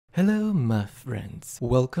Hello my friends,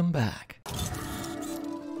 welcome back.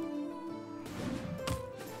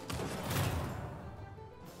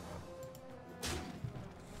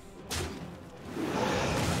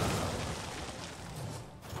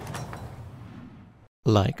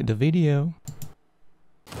 Like the video.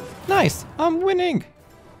 Nice, I'm winning!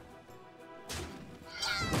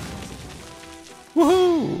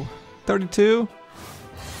 Woohoo! 32.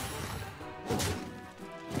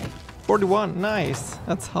 41, nice.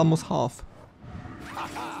 That's almost half.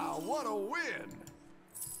 Haha, what a win!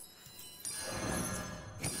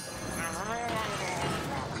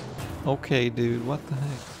 Okay, dude, what the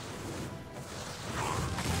heck?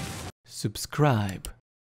 Subscribe.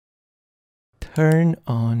 Turn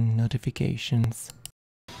on notifications.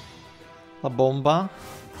 La bomba?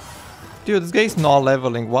 Dude, this guy's not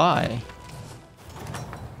leveling, why?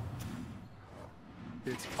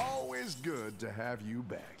 It's always good to have you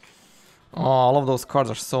back. Oh, all of those cards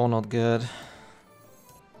are so not good.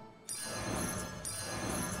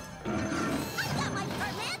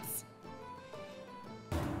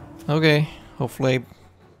 Okay, hopefully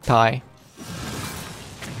tie.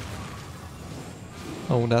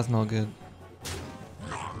 Oh, that's not good.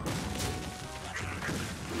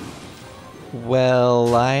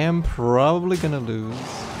 Well, I am probably gonna lose.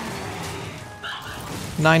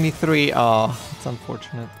 93, oh, it's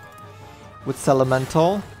unfortunate. With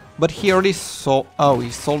Elemental. But he already sold, oh,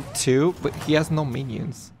 he sold 2, but he has no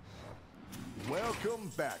minions.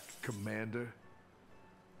 Welcome back, Commander.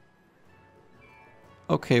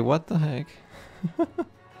 Okay, what the heck?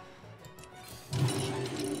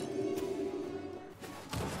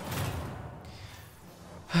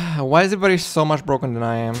 Why is everybody so much broken than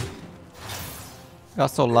I am?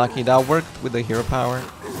 Got so lucky. That worked with the hero power.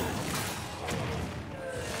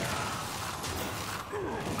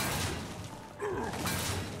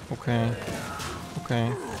 Okay.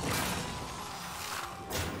 Okay.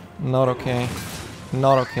 Not okay.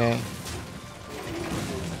 Not okay.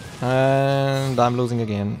 And I'm losing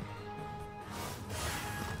again.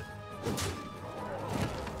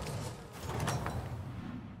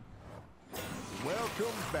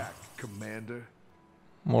 Welcome back, Commander.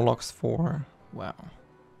 Morlocks 4. Wow.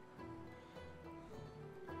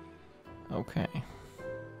 Okay.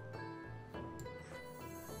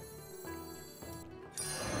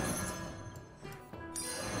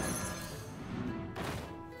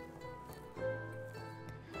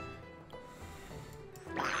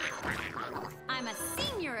 I'm a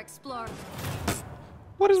senior explorer.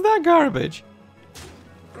 What is that garbage?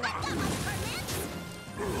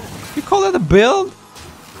 You call that a build?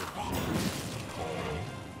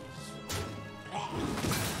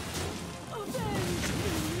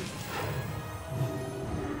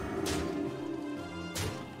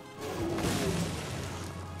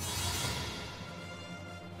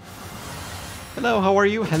 Hello, how are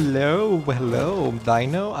you? Hello, hello,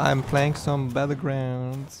 Dino. I'm playing some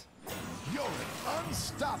Battlegrounds. You're an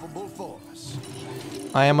unstoppable force.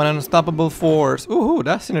 I am an unstoppable force. Ooh,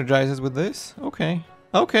 that synergizes with this. Okay.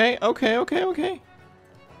 Okay, okay, okay, okay.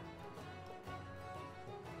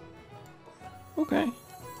 Okay.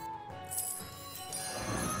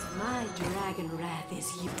 My dragon wrath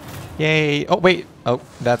is you. Yay. Oh, wait. Oh,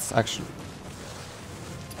 that's actually...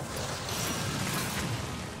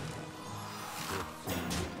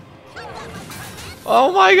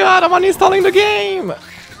 Oh my god, I'm uninstalling the game!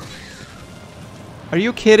 Are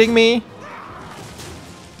you kidding me?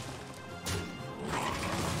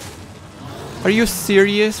 Are you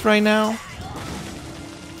serious right now?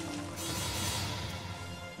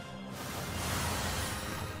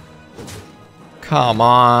 Come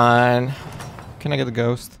on. Can I get a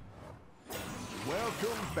ghost?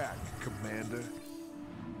 Welcome back, Commander.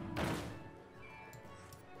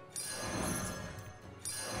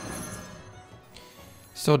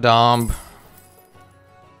 So dumb.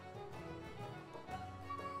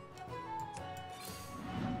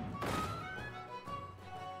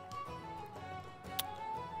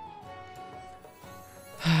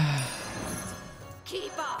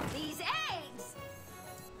 Keep off these eggs!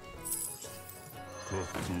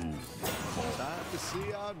 Time to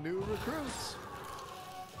see our new recruits.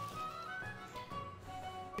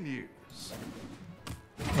 News.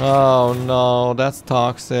 Oh no, that's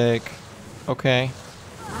toxic. Okay.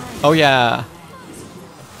 Oh yeah.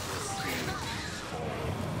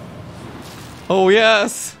 Oh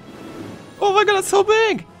yes. Oh my god, that's so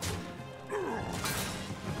big.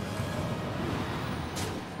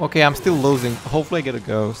 Okay, I'm still losing. Hopefully I get a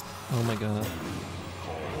ghost. Oh my god.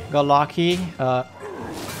 Got lucky.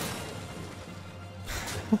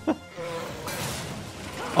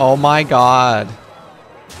 Oh my god.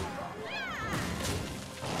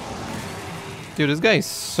 Dude, this guy is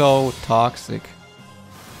so toxic.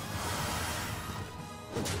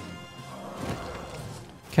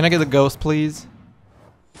 Can I get the ghost, please?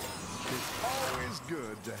 It's always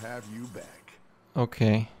good to have you back.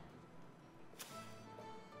 Okay.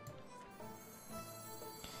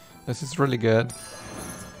 This is really good.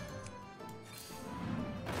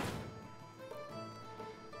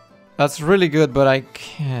 That's really good, but I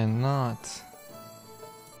cannot.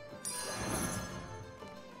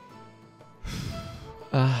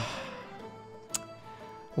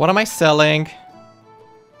 What am I selling?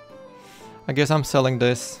 I guess I'm selling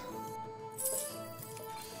this.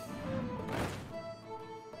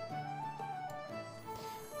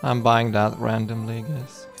 I'm buying that randomly, I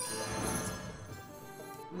guess.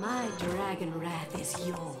 My dragon wrath is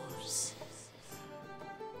yours.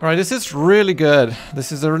 Alright, this is really good.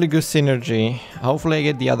 This is a really good synergy. Hopefully I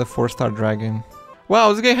get the other 4-star dragon.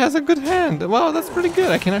 Wow, this guy has a good hand. Wow, that's pretty good.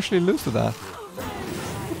 I can actually lose to that.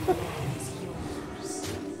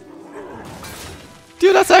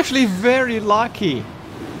 Dude, that's actually very lucky.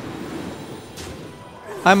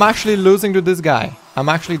 I'm actually losing to this guy. I'm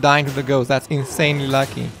actually dying to the ghost. That's insanely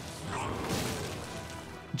lucky.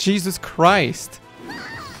 Jesus Christ.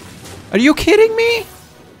 Are you kidding me?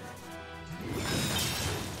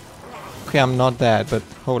 Okay, I'm not dead, but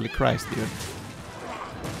holy Christ, dude.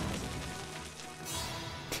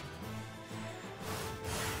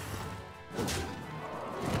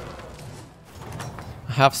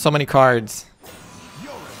 I have so many cards.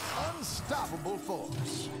 You're an unstoppable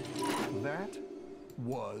force. That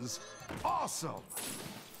was awesome.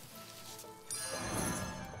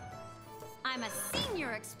 I'm a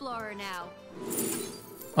senior explorer now.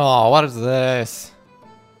 Oh, what is this?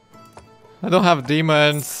 I don't have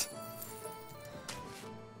demons.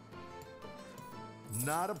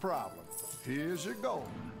 Not a problem. Here's your gold.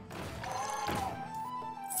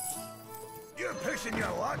 You're pushing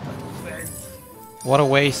your luck, Ben. What a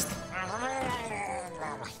waste.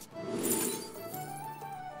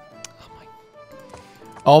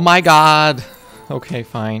 Oh my god. Okay,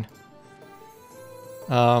 fine.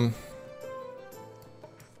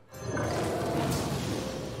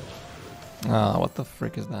 What the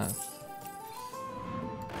frick is that?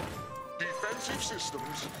 Defensive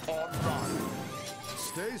systems online.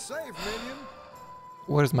 Stay safe, minion.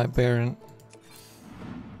 Where's my Baron?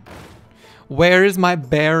 Where is my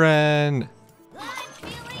Baron? I'm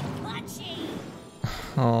feeling punchy.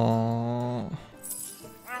 Oh.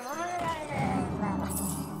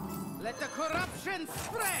 Let the corruption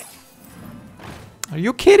spread. Are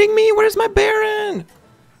you kidding me? Where's my Baron?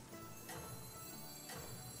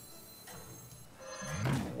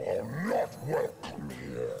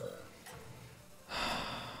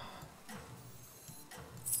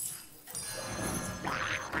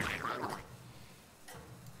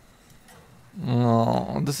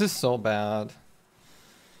 No, this is so bad.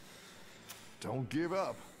 Don't give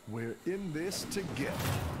up. We're in this together.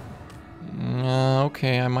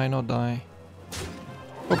 Okay, I might not die.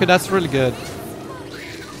 Okay, that's really good.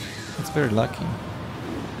 That's very lucky.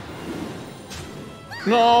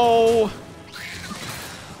 No!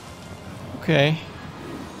 Okay.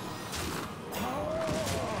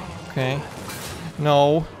 Okay.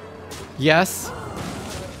 No. Yes.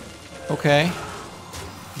 Okay.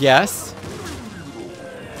 Yes.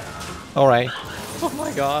 Alright. Oh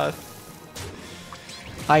my god.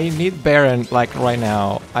 I need Baron, like, right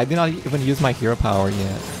now. I did not even use my hero power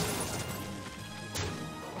yet.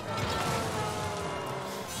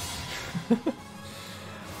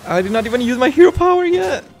 I did not even use my hero power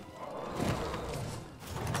yet.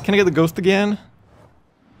 Can I get the ghost again?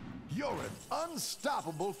 You're an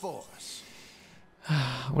unstoppable force.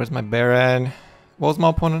 Where's my Baron? What was my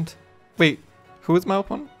opponent? Wait, who is my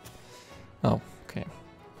opponent? Oh, okay.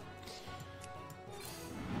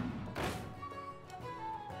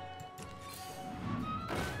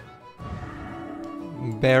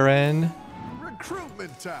 Baron.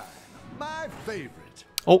 Recruitment time. My favorite.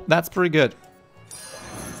 Oh, that's pretty good.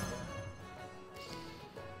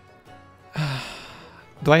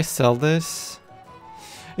 Do I sell this?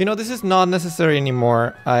 You know, this is not necessary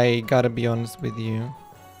anymore. I gotta be honest with you.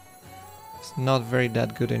 It's not very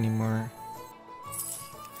that good anymore.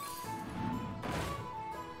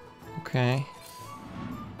 Okay.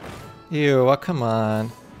 Ew, oh, come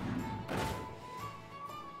on.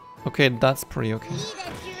 Okay, that's pretty okay.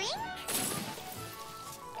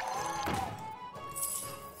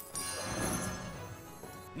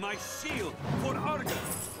 My shield for Argus.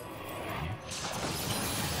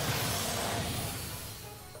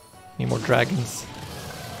 Need more dragons.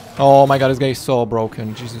 Oh my god, this guy is so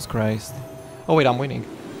broken. Jesus Christ. Oh wait, I'm winning.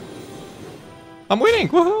 I'm winning!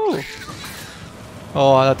 Woohoo!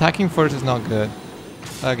 Oh, attacking first is not good.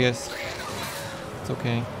 I guess. It's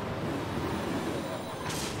okay.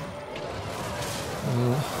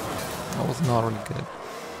 That was not really good.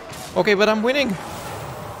 Okay, but I'm winning!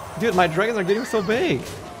 Dude, my dragons are getting so big!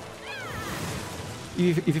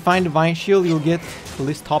 If you find Divine Shield, you'll get at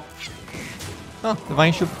least top... Oh,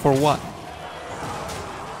 Divine Shield for what?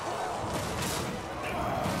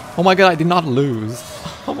 Oh my god, I did not lose.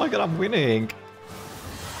 Oh my god, I'm winning!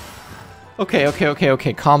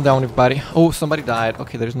 Okay, calm down everybody. Oh, somebody died.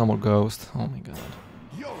 Okay, there's no more ghost. Oh my god.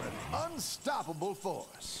 You're an unstoppable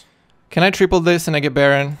force. Can I triple this and I get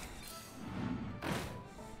Baron?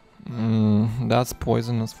 That's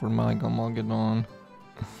poisonous for my Gamageddon.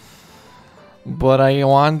 But I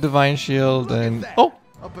want Divine Shield Look and... at that. Oh!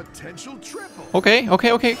 A potential triple. Okay,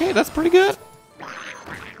 that's pretty good.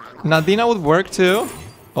 Nadina would work too.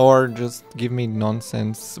 Or just give me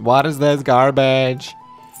nonsense. What is this garbage?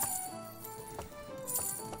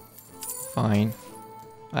 Fine.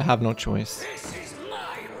 I have no choice. This is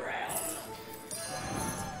my realm.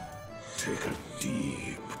 Take a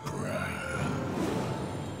deep breath.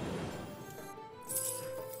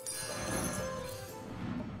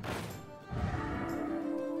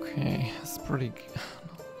 Okay, that's pretty...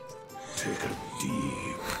 Take a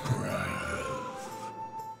deep breath.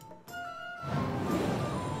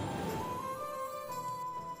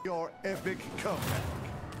 Your epic comeback.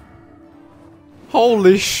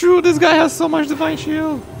 Holy shoot, this guy has so much Divine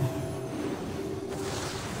Shield.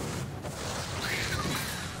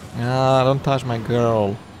 Ah, don't touch my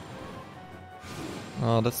girl.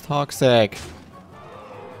 Oh, that's toxic.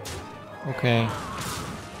 Okay.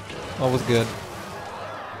 That was good.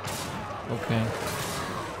 Okay.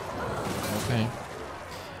 Okay.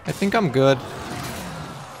 I think I'm good.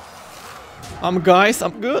 Guys,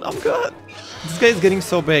 I'm good, I'm good. This guy is getting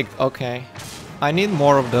so big. Okay. I need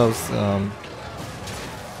more of those,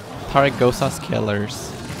 Taragosas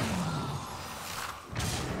killers.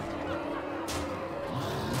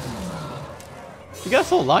 You guys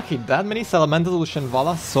so lucky. That many Salamander with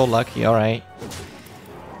Shinvala? So lucky, alright.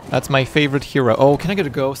 That's my favorite hero. Oh, can I get a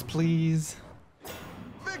ghost, please?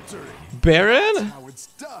 Victory. Baron? How it's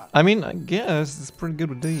done. I mean, I guess it's pretty good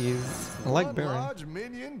with these. I like One Baron. large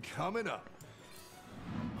minion coming up.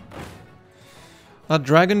 That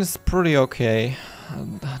dragon is pretty okay.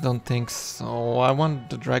 I don't think so. I want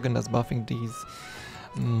the dragon that's buffing these.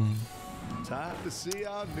 Time to see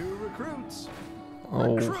our new recruits.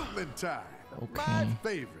 Oh, Recruitment time. My okay.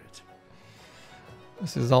 favorite.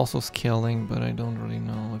 This is also scaling, but I don't really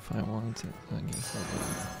know if I want it. I guess I do.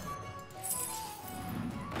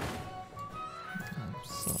 I'm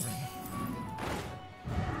sorry.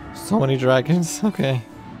 So many dragons. Okay.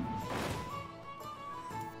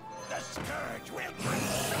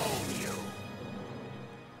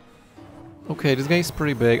 Okay, this guy's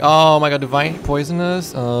pretty big. Oh my god, Divine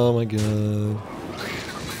Poisonous. Oh my god.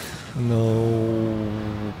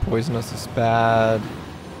 No. Poisonous is bad.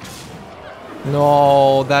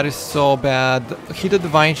 No, that is so bad. He did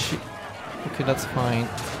Divine Shield. Okay, that's fine.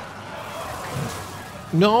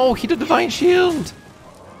 No, he did Divine Shield.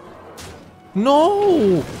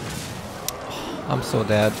 No. I'm so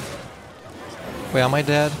dead. Wait, am I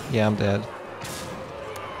dead? Yeah, I'm dead.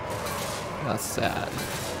 That's sad.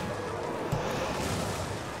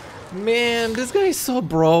 Man, this guy is so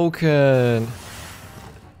broken.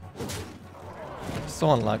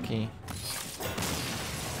 So unlucky.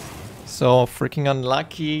 So freaking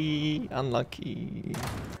unlucky. Unlucky.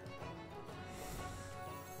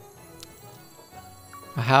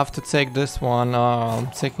 I have to take this one. I'm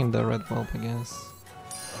taking the red bulb, I guess.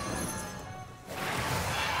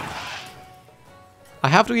 I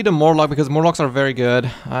have to eat a Morlock because Morlocks are very good.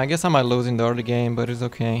 I guess I might lose in the early game, but it's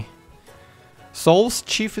okay. Soul's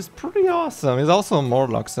Chief is pretty awesome. He's also a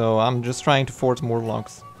Morlock, so I'm just trying to force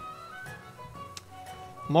Morlocks.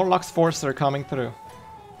 Morlock's force are coming through.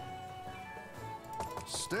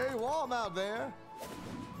 Stay warm out there.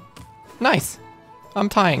 Nice! I'm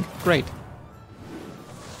tying. Great.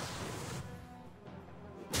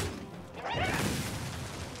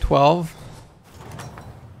 $12.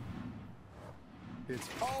 It's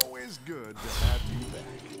always good to have you back.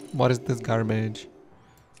 What is this garbage?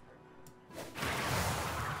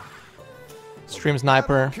 Stream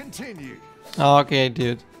Sniper. Continue. Okay,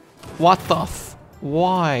 dude. What the f...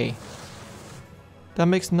 Why? That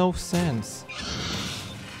makes no sense.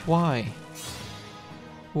 Why?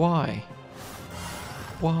 Why?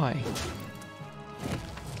 Why?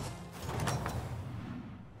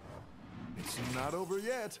 It's not over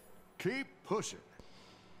yet. Keep pushing.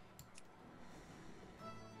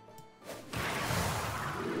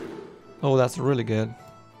 Oh, that's really good.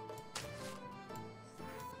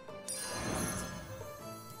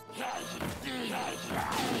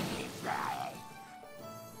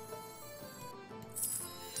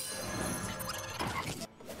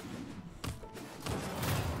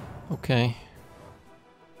 Okay.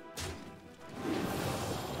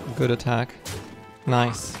 Good attack.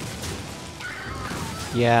 Nice.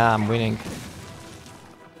 Yeah, I'm winning.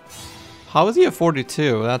 How is he at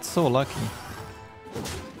 42? That's so lucky.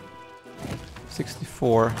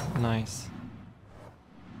 64. Nice.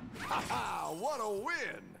 Haha, what a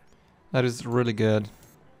win! That is really good.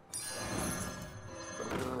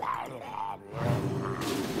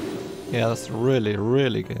 Yeah, that's really,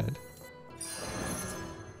 really good.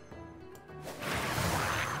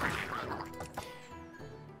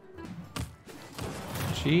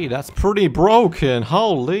 Gee, that's pretty broken.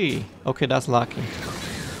 Holy. Okay, that's lucky.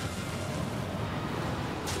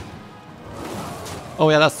 Oh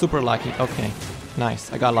yeah, that's super lucky. Okay,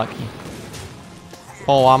 nice. I got lucky.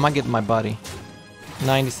 Oh, I might get my buddy.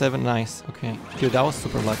 97, nice. Okay, dude, that was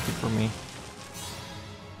super lucky for me.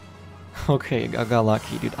 Okay, I got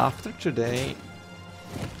lucky, dude. After today,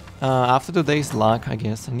 after today's luck, I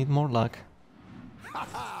guess I need more luck.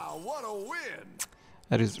 Haha, what a win!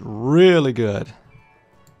 That is really good.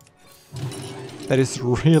 That is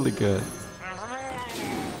really good.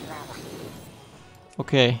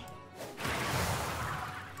 Okay.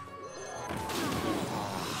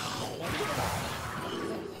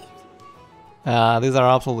 These are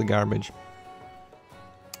absolutely garbage.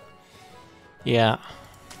 Yeah.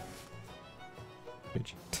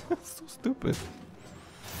 So stupid.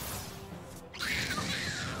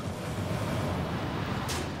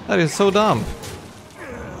 That is so dumb.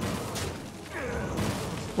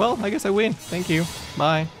 Well, I guess I win. Thank you.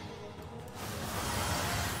 Bye.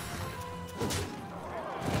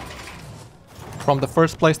 From the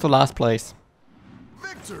first place to last place.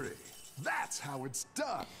 Victory! That's how it's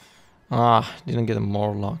done! Ah, didn't get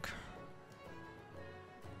more luck.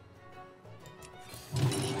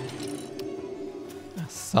 That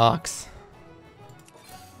sucks.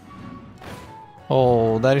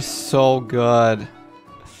 Oh, that is so good.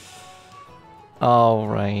 All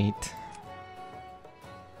right.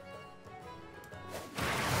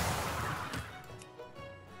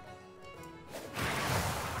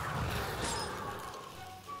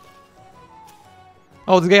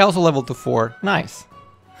 Oh, this guy also leveled to 4. Nice.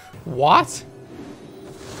 What?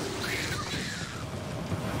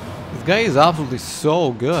 This guy is absolutely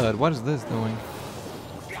so good. What is this doing?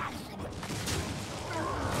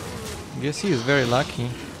 I guess he is very lucky.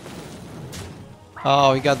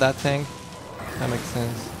 Oh, he got that thing. That makes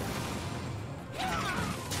sense.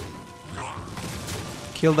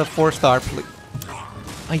 Kill the 4-star, please.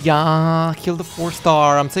 Yeah, kill the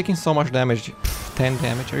 4-star. I'm taking so much damage. 10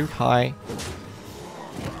 damage. Are you high?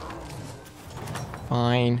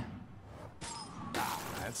 Fine.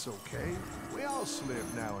 That's okay. We all slip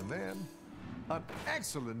now and then. An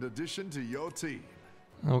excellent addition to your team.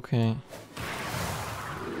 Okay.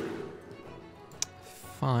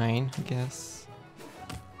 Fine, I guess.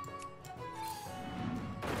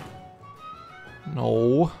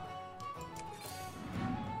 No.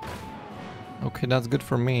 Okay, that's good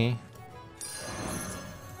for me.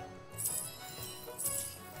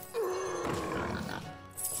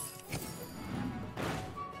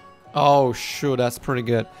 Oh shoot, that's pretty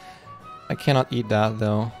good. I cannot eat that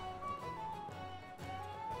though.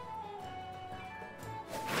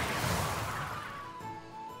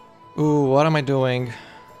 Ooh, what am I doing?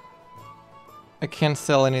 I can't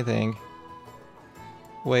sell anything.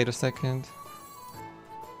 Wait a second.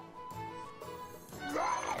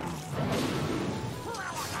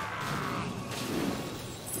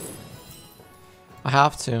 I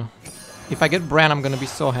have to. If I get Bran, I'm gonna be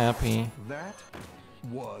so happy. That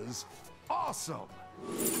was awesome.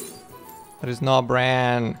 That is not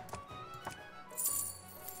Bran.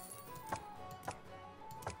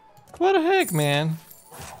 What the heck, man?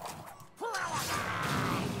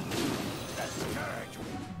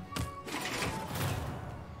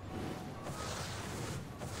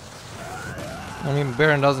 I mean,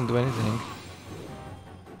 Baron doesn't do anything.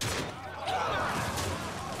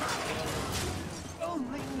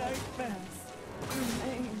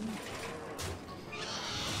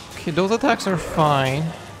 Okay, those attacks are fine.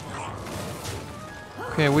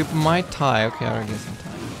 Okay, we might tie. Okay, I guess I'm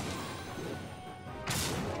tied.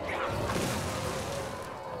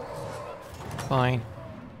 Fine.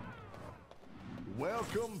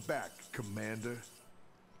 Welcome back, Commander.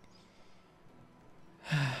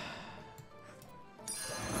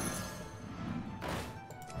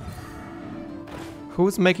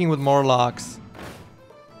 Who's making with more locks?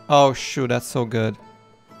 Oh shoot, that's so good.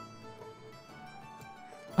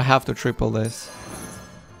 I have to triple this.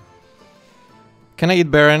 Can I eat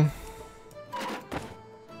Baron?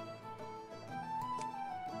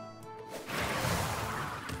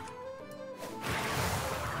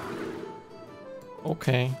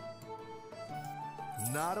 Okay.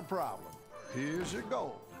 Not a problem. Here's your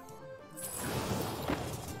gold.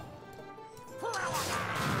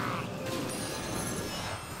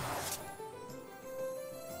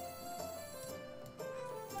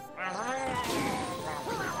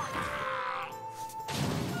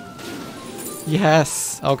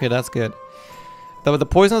 Yes! Okay, that's good. The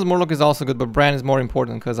poisonous Morlock is also good, but Bran is more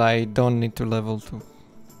important because I don't need to level to...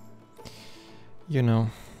 You know.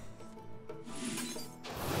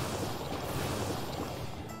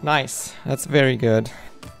 Nice. That's very good.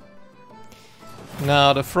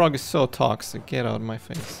 Now, the frog is so toxic. Get out of my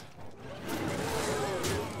face.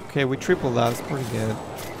 Okay, we triple that. That's pretty good.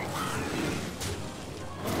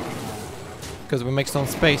 Because we make some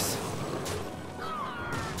space.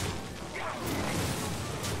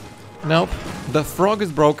 Nope. The frog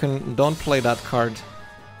is broken. Don't play that card.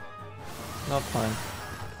 Not fun.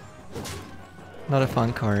 Not a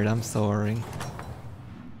fun card. I'm sorry.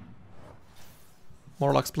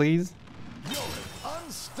 Morlocks, please. You're an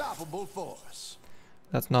unstoppable force.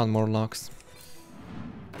 That's not Morlocks.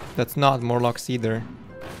 That's not Morlocks either.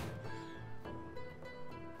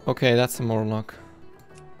 Okay, that's a Morlock.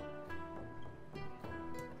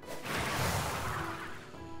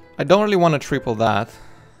 I don't really want to triple that.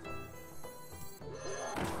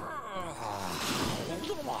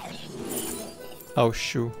 Oh,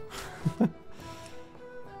 shoo.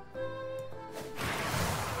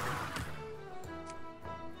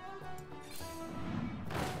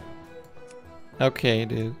 Okay,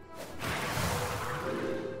 dude.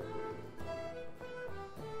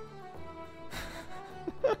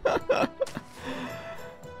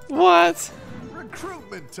 What?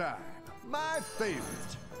 Recruitment time. My favorite.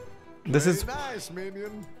 This is... nice,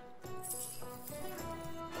 minion.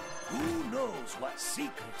 Who knows what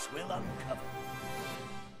secrets will uncover?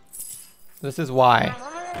 This is why.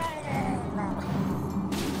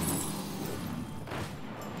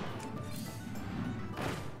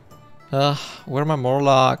 Ugh, where are my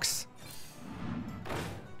Morlocks?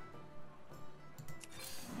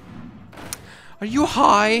 Are you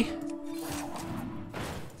high?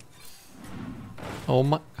 Oh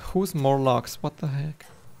my, who's Morlocks? What the heck?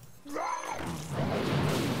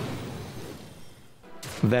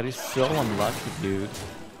 That is so unlucky, dude.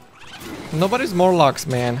 Nobody's Morlocks,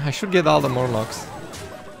 man. I should get all the Morlocks.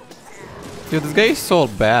 Dude, this guy is so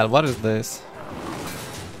bad. What is this?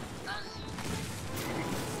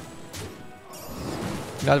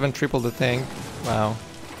 Not even triple the thing. Wow.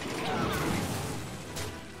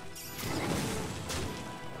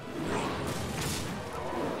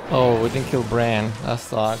 Oh, we didn't kill Bran. That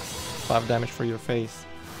sucks. 5 damage for your face.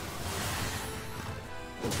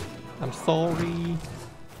 I'm sorry.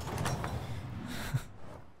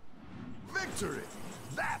 Victory.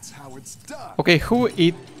 That's how it's done. Okay, who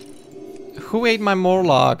ate my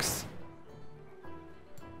Morlocks?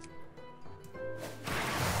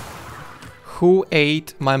 Who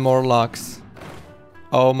ate my Morlocks?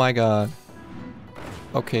 Oh my god.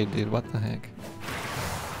 Okay, dude, what the heck?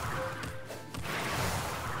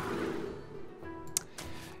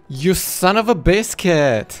 You son of a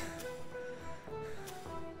biscuit!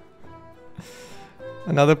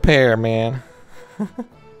 Another pair, man.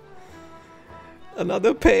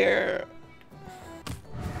 Another pair!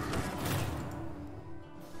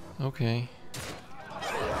 Okay.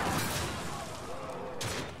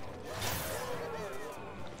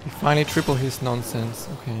 He finally triple his nonsense.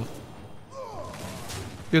 Okay.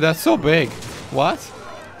 Dude, that's so big. What?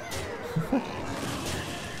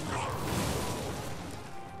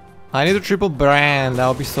 I need to triple Bran. That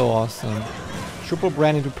would be so awesome. Triple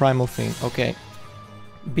Bran into Primal Fiend. Okay.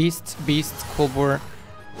 Beasts, Kulbur,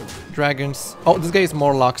 Dragons. Oh, this guy is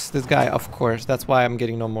Morlocks. This guy, of course. That's why I'm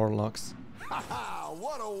getting no Morlocks. Haha,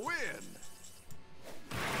 what a win!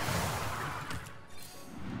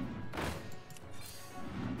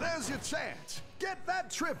 There's your chance. Get that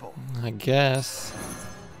triple. I guess.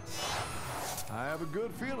 I have a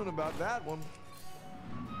good feeling about that one.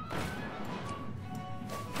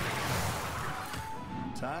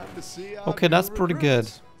 Time to see how Okay, that's pretty good.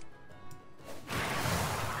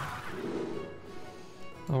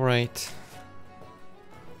 Alright.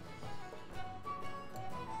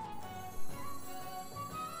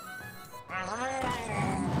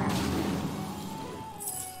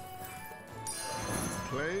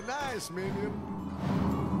 Play nice, minion.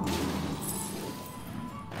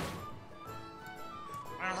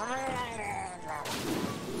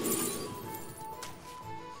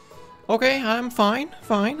 Okay, I'm fine.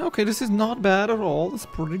 Okay, this is not bad at all. It's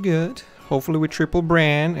pretty good. Hopefully we triple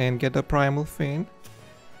Bran and get a Primal Fiend.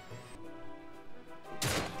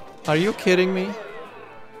 Are you kidding me?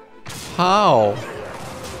 How?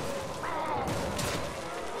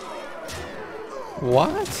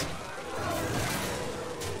 What?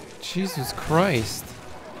 Jesus Christ.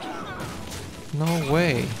 No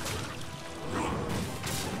way.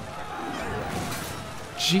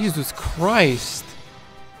 Jesus Christ.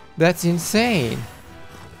 That's insane.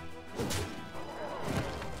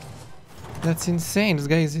 That's insane. This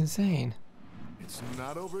guy is insane. It's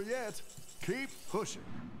not over yet. Keep pushing.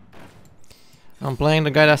 I'm playing the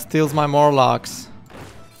guy that steals my Morlocks.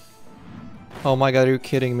 Oh my god, are you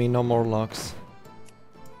kidding me? No Morlocks.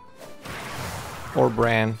 Or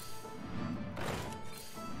Bran.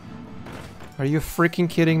 Are you freaking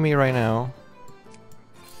kidding me right now?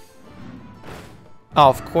 Oh,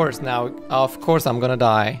 of course now. Of course I'm gonna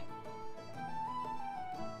die.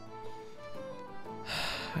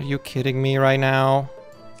 Are you kidding me right now?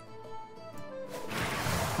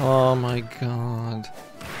 Oh my god.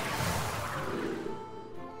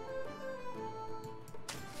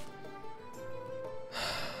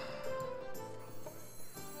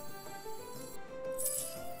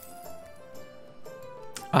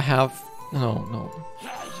 I have... No.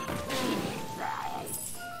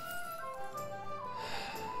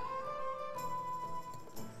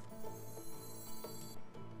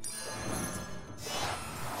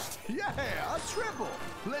 Yeah, a triple.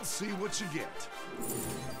 Let's see what you get.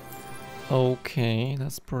 Okay,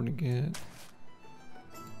 that's pretty good.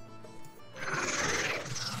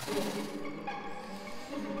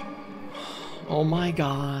 Oh my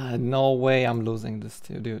god, no way I'm losing this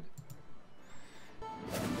too, dude.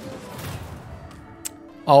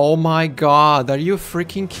 Oh my god, are you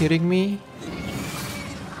freaking kidding me?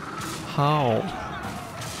 How?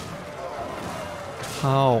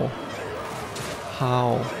 How?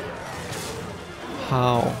 How?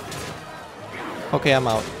 How? Okay, I'm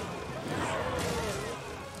out.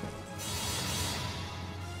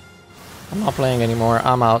 I'm not playing anymore,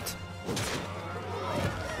 I'm out.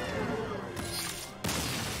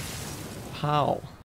 How?